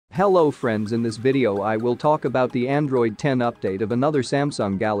Hello friends, in this video I will talk about the Android 10 update of another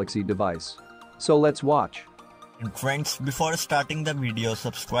Samsung Galaxy device. So let's watch. And friends, before starting the video,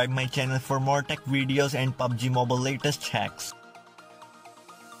 subscribe my channel for more tech videos and PUBG Mobile latest hacks.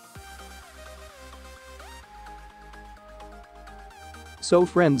 So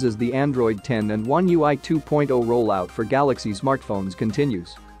friends, as the Android 10 and One UI 2.0 rollout for Galaxy smartphones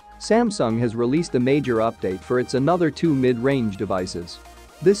continues, Samsung has released a major update for its another two mid-range devices.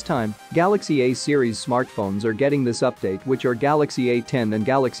 This time, Galaxy A series smartphones are getting this update, which are Galaxy A10 and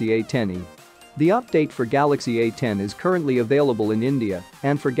Galaxy A10e. The update for Galaxy A10 is currently available in India,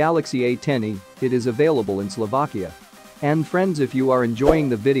 and for Galaxy A10e, it is available in Slovakia. And friends, if you are enjoying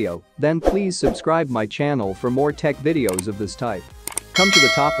the video, then please subscribe my channel for more tech videos of this type. Come to the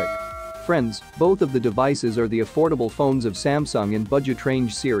topic. Friends, both of the devices are the affordable phones of Samsung in budget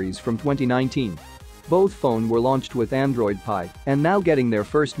range series from 2019. Both phones were launched with Android Pie and now getting their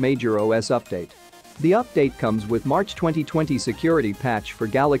first major OS update. The update comes with March 2020 security patch for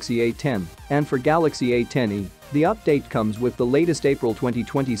Galaxy A10, and for Galaxy A10e, the update comes with the latest April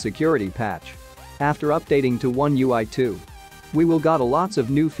 2020 security patch. After updating to One UI 2, we will got lots of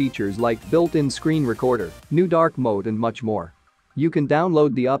new features like built-in screen recorder, new dark mode and much more. You can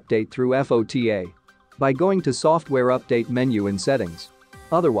download the update through FOTA by going to Software Update menu in Settings.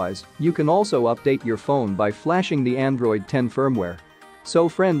 Otherwise, you can also update your phone by flashing the Android 10 firmware. So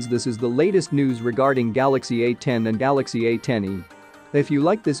friends, this is the latest news regarding Galaxy A10 and Galaxy A10e. If you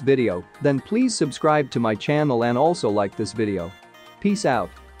like this video, then please subscribe to my channel and also like this video. Peace out.